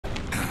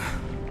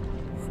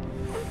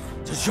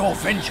Does your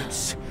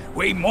vengeance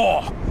weigh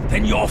more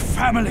than your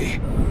family?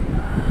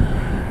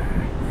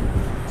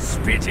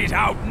 Spit it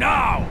out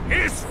now,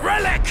 his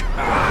relic!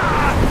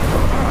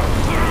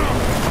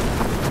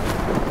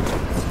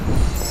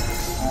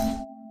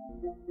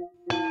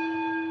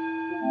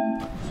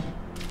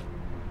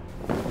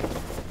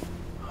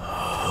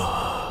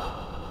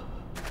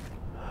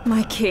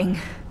 My king,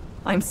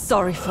 I'm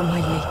sorry for my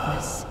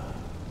lateness.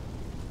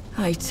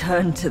 I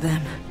turned to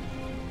them,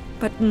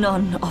 but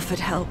none offered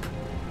help.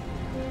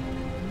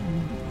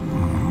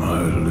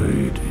 My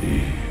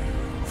lady,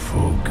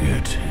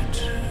 forget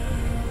it.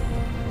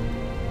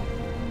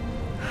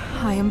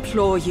 I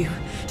implore you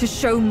to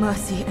show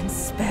mercy and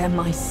spare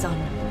my son.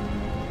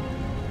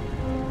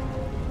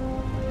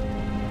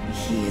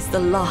 He is the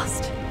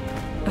last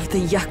of the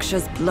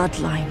Yaksha's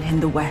bloodline in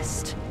the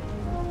West,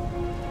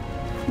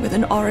 with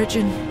an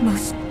origin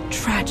most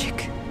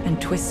tragic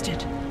and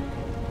twisted.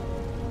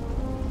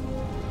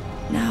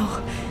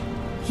 Now,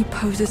 he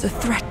poses a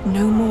threat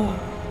no more.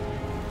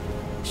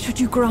 Should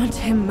you grant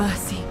him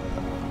mercy,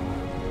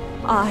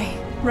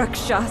 I,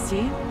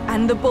 Rakshasi,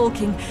 and the Bull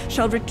King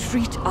shall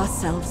retreat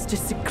ourselves to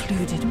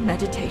secluded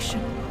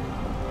meditation.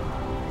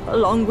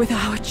 Along with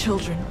our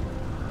children,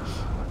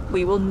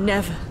 we will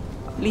never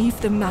leave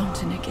the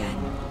mountain again.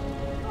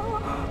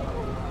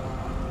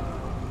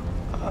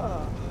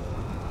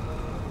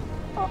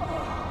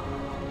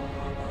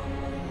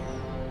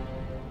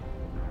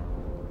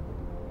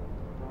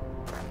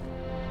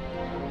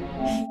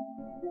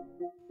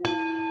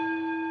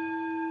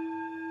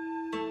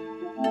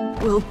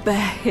 Will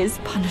bear his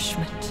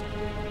punishment.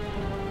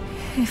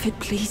 If it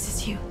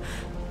pleases you,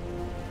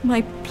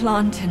 my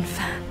plantain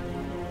fan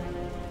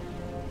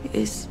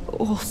is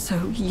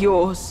also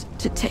yours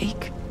to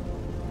take.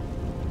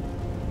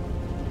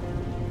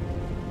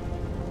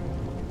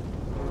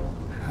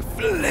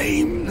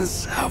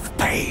 Flames have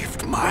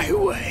paved my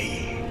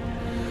way.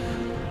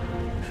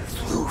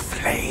 Through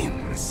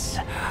flames,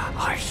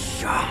 I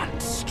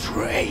shan't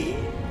stray.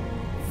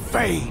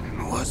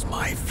 Vain was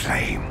my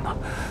flame,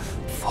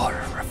 for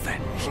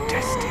revenge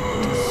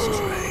destined to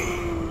stray.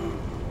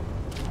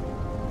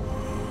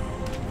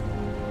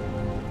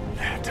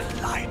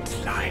 That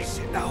light lies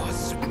in our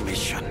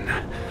submission,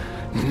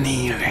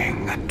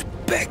 kneeling and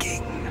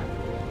begging.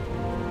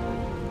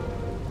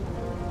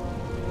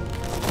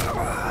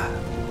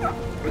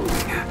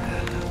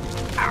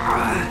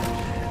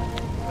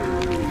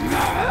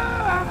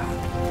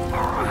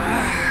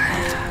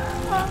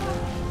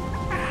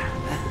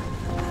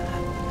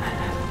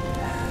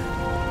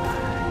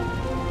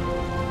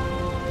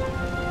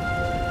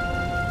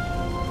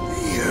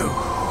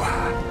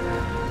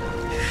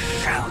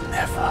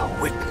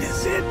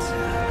 Witness it.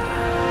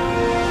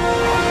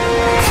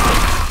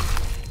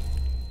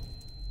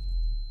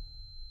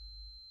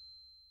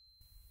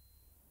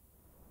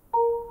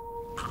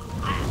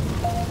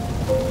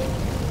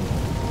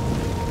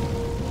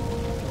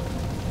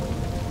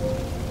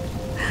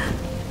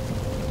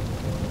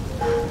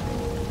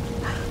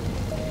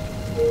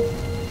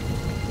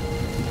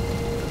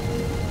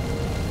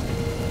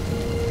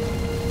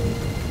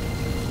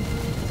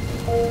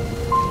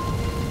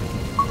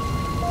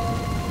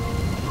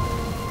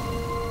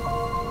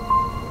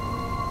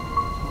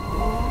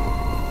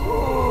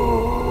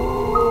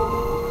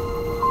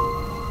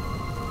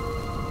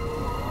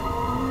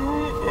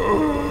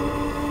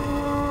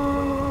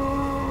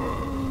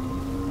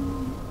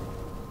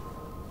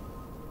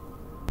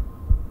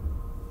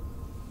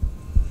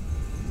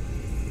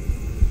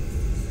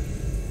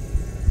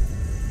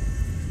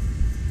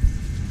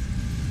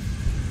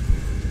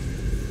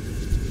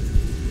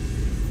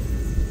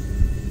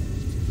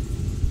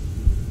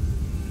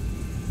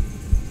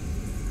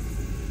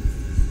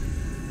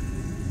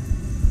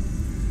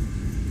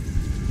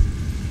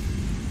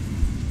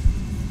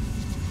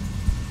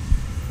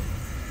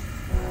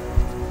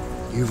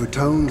 You've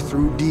atoned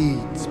through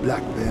deeds,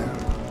 Black Bear.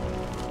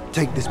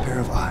 Take this pair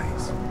of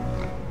eyes.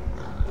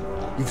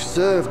 You've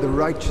served the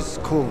righteous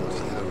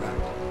cause, Yellow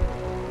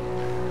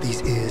Rat.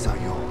 These ears are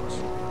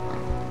yours.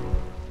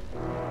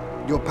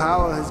 Your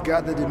power has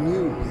gathered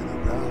immune,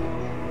 Yellow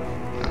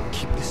Brow.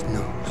 Keep this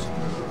nose.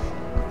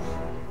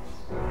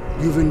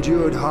 You've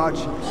endured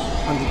hardships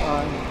under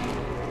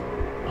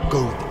eye.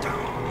 Go with the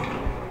tongue.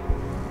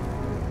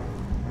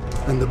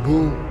 And the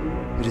bull,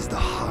 it is the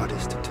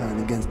hardest to turn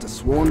against a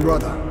sworn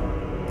brother.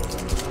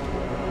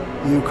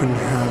 You can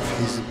have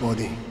his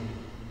body.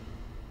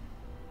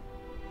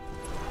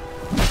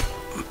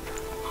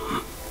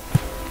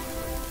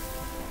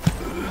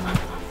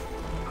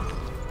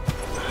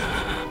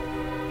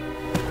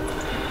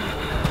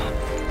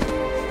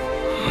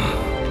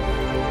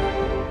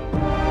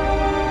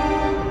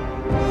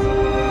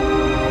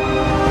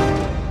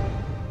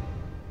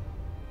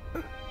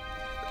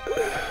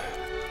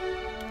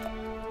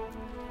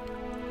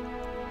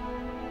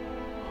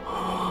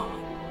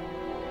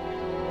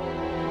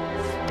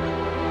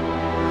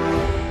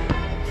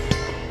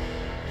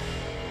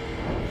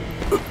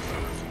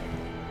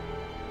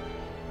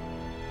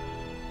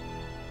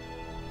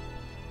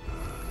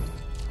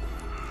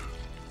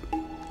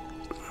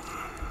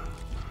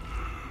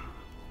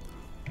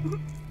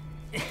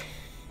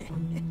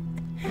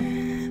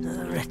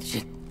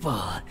 Wretched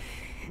boy,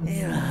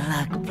 your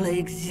luck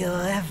plagues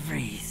your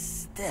every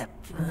step.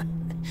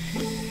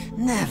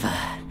 Never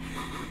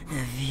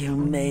have you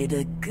made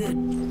a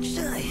good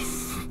choice.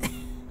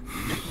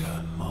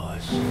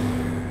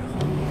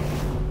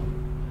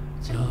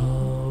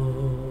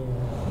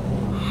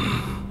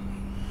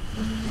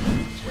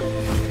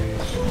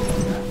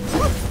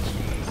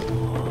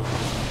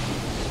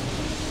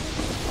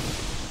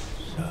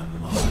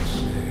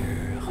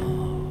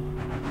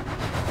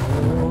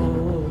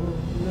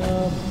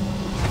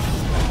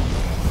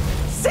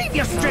 Save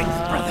your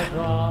strength, brother!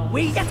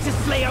 We yet to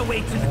slay our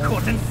way to the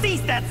court and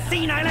seize that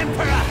senile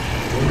emperor!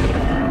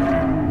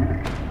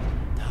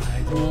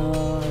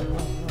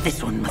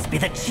 This one must be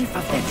the chief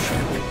of their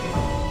troop.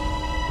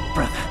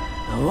 Brother,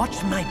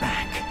 watch my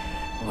back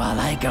while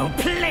I go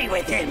play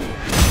with him!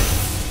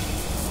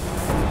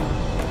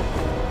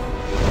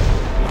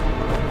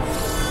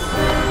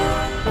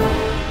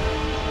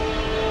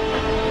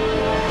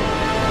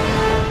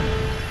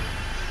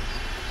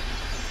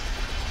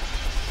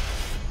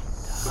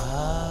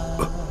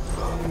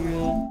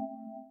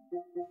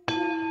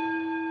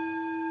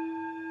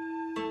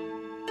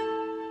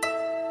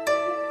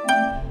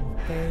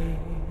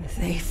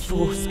 They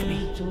forced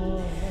me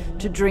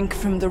to drink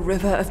from the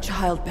river of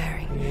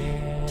childbearing,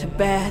 to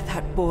bear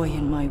that boy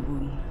in my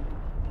womb.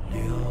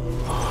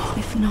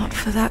 If not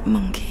for that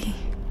monkey,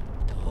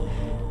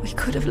 we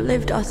could have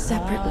lived our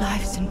separate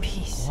lives in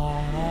peace.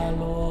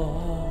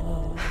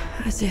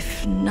 As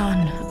if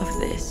none of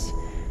this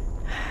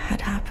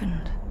had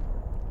happened.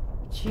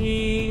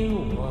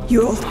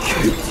 You're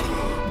cute.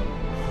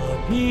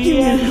 You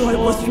knew who I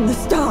was from the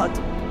start.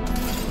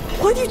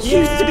 Why do you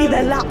choose to be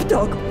their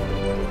lapdog?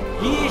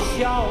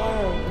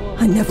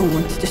 I never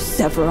wanted to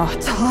sever our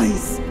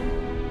ties.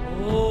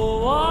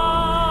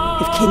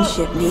 If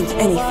kinship means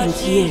anything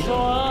to you,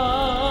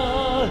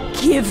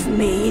 give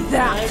me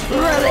that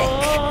relic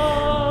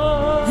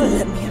and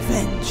let me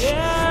avenge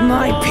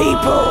my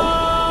people.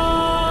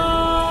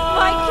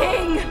 My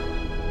king!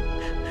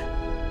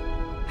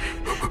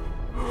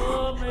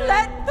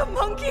 Let the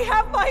monkey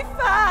have my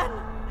fan,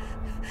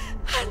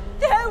 and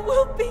there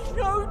will be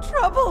no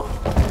trouble.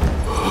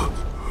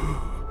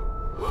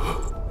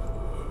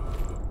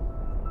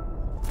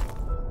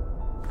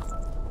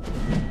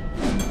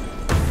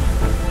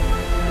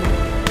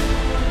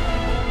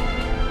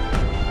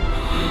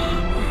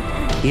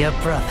 Your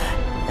brother,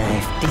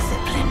 I've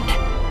disciplined.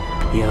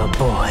 Your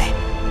boy,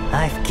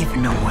 I've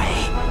given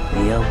away.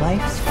 Your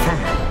wife's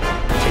fan.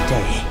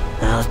 Today,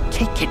 I'll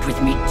take it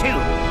with me too.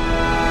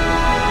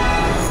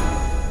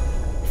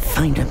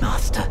 Find a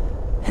master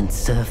and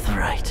serve the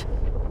right.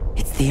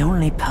 It's the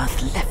only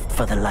path left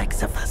for the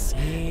likes of us.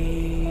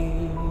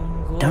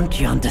 Don't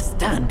you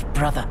understand,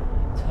 brother?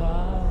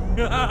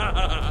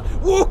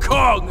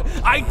 Wukong!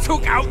 I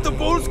took out the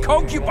bull's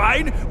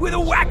concubine with a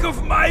whack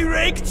of my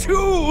rake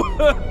too!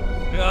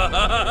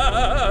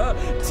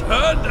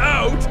 Turned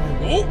out,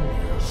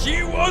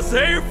 she was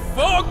a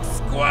fox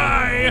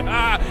squire!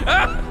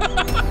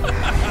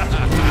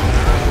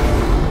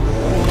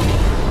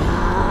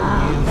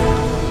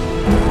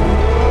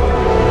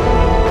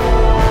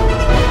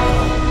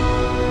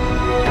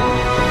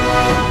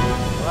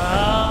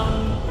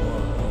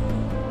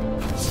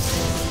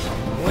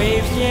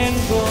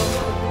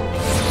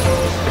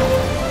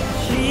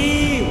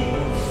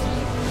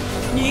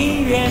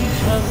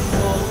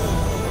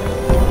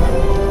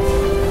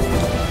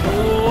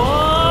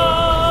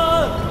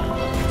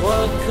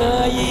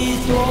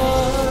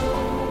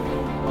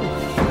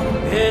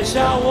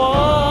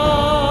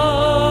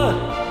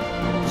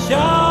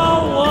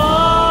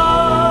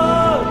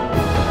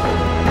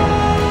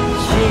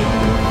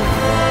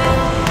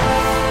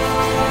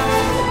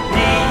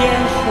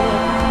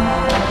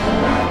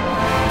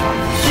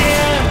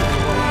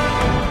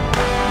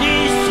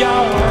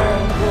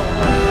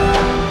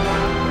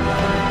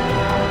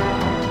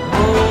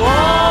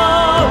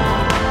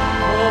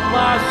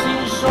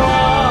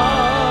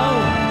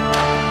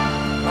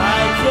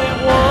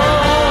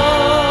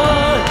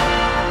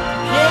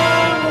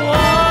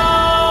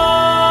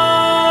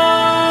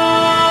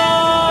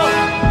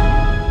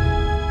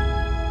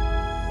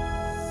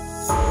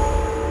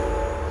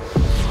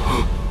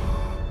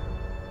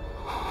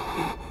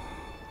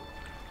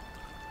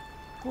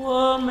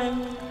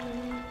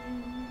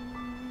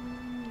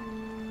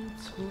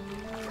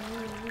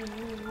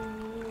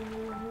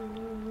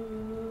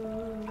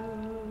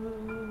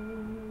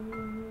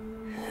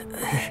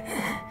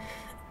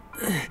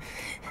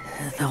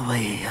 The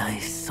way I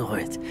saw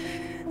it,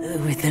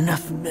 with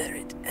enough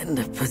merit and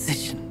a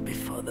position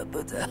before the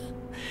Buddha,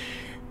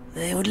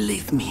 they would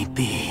leave me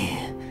be,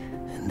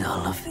 and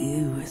all of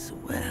you as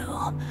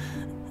well.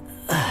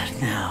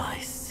 Now I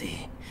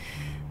see,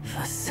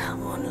 for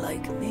someone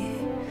like me,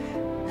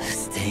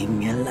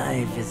 staying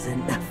alive is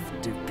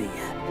enough to be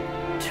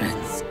a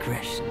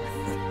transgression.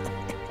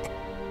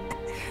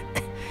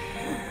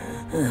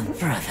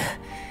 Brother,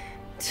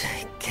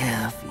 take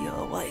care of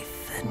your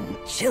wife and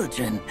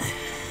children.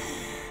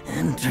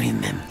 And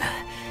remember,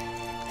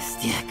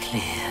 steer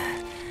clear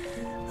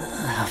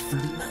of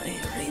my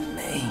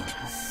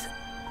remains.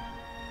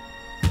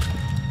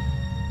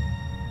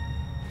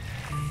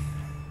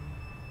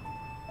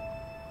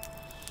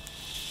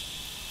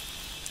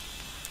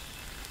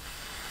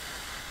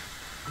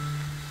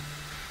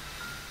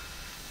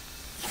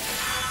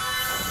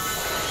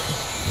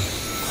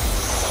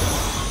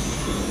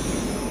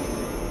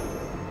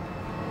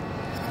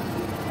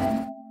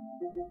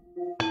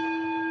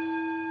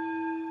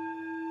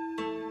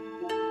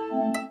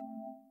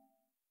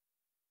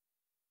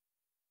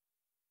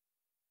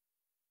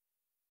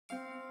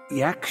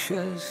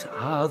 Yakshas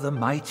are the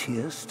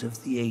mightiest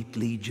of the 8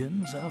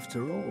 legions,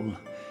 after all.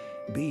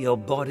 Be your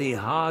body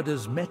hard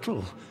as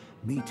metal,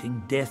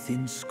 meeting death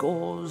in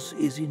scores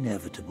is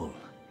inevitable.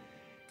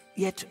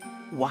 Yet,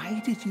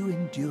 why did you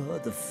endure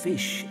the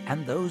fish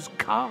and those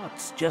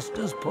carts just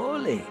as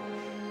poorly?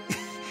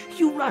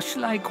 You rush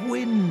like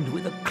wind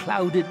with a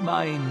clouded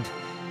mind.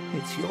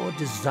 It's your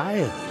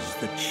desires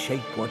that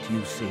shape what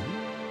you see.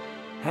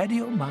 Had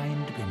your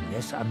mind been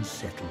less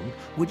unsettled,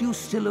 would you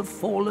still have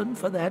fallen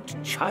for that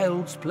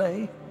child's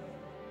play?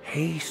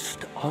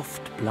 Haste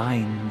oft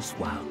blinds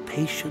while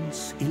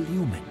patience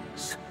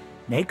illumines.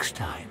 Next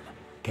time,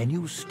 can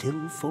you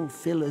still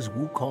fulfill as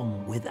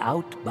Wukong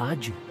without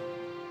Baju?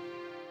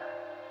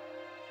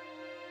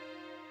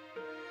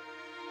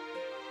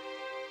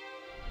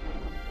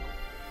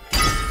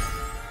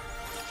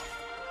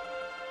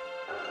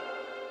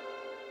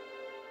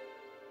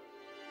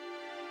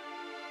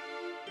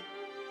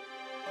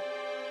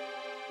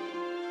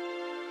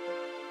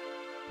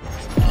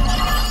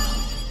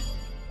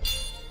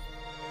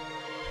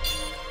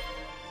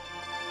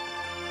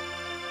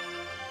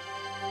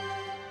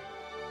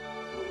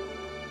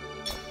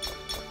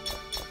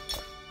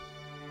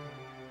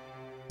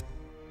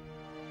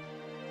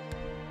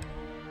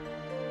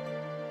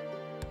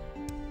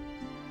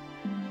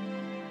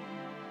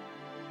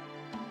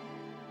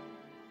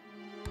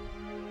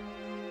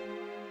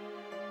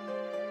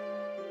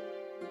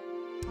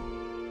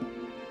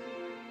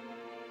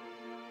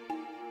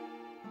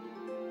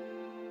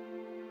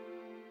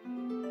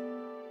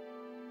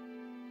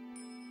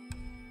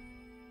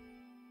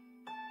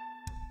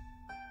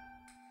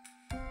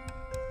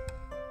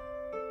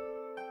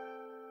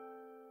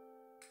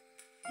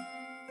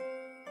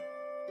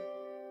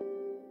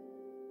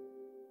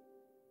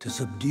 To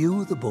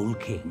subdue the Bull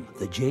King,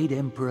 the Jade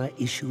Emperor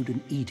issued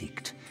an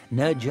edict.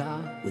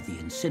 Nerja, with the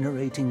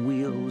incinerating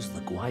wheels,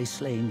 the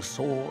Gwai-slaying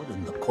sword,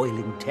 and the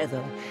coiling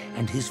tether,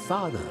 and his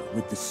father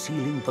with the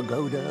sealing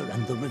pagoda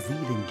and the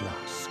revealing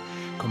glass.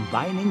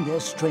 Combining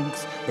their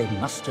strength, they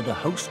mustered a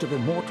host of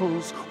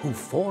immortals who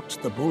fought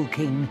the Bull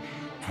King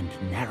and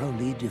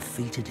narrowly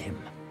defeated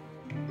him.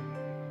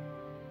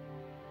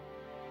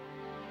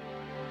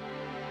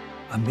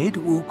 Amid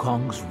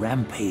Wukong's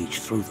rampage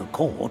through the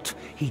court,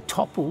 he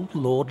toppled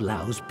Lord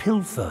Lao's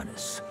pill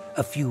furnace.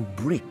 A few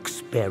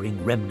bricks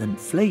bearing remnant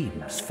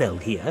flames fell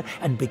here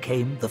and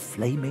became the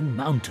Flaming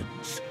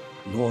Mountains.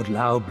 Lord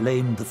Lao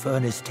blamed the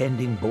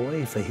furnace-tending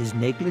boy for his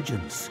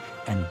negligence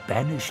and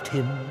banished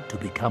him to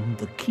become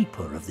the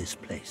keeper of this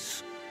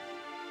place.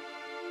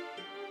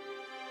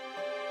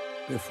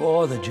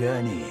 Before the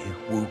journey,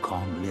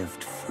 Wukong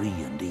lived free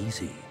and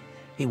easy.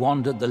 He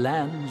wandered the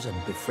lands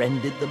and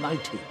befriended the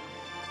mighty.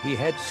 He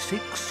had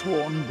 6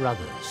 sworn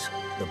brothers,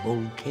 the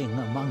Bull King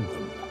among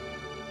them.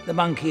 The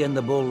monkey and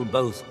the bull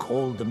both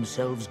called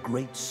themselves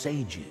great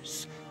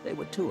sages. They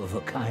were 2 of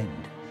a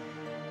kind.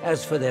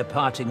 As for their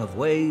parting of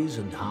ways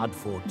and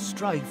hard-fought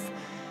strife,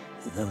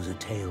 those are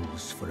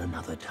tales for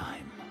another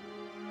time.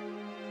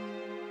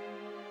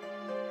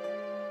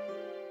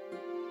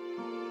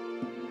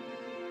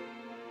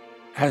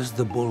 As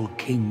the Bull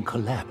King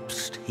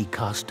collapsed, he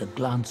cast a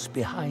glance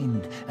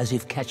behind, as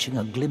if catching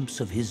a glimpse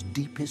of his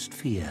deepest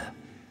fear.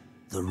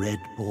 The Red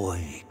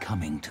Boy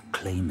coming to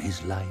claim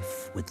his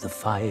life with the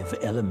 5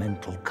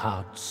 elemental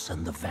carts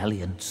and the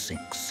valiant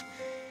 6.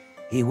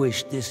 He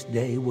wished this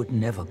day would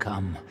never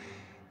come,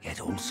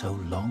 yet also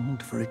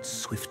longed for its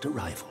swift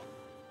arrival.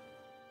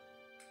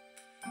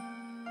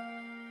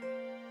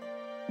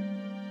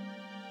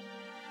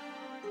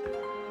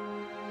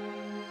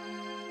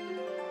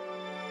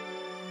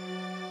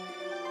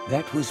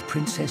 That was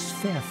Princess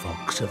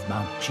Fairfox of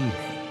Mount Chile.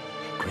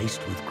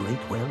 Graced with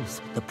great wealth,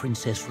 the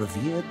princess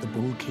revered the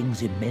Bull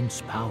King's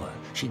immense power.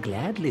 She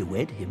gladly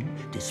wed him,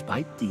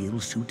 despite the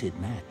ill-suited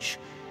match.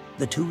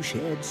 The 2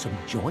 shared some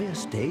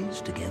joyous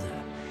days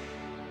together,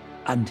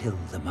 until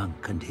the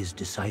monk and his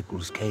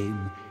disciples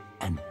came,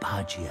 and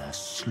Bajia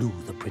slew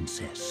the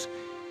princess.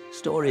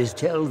 Stories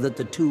tell that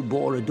the 2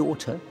 bore a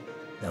daughter,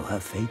 though her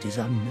fate is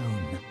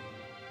unknown.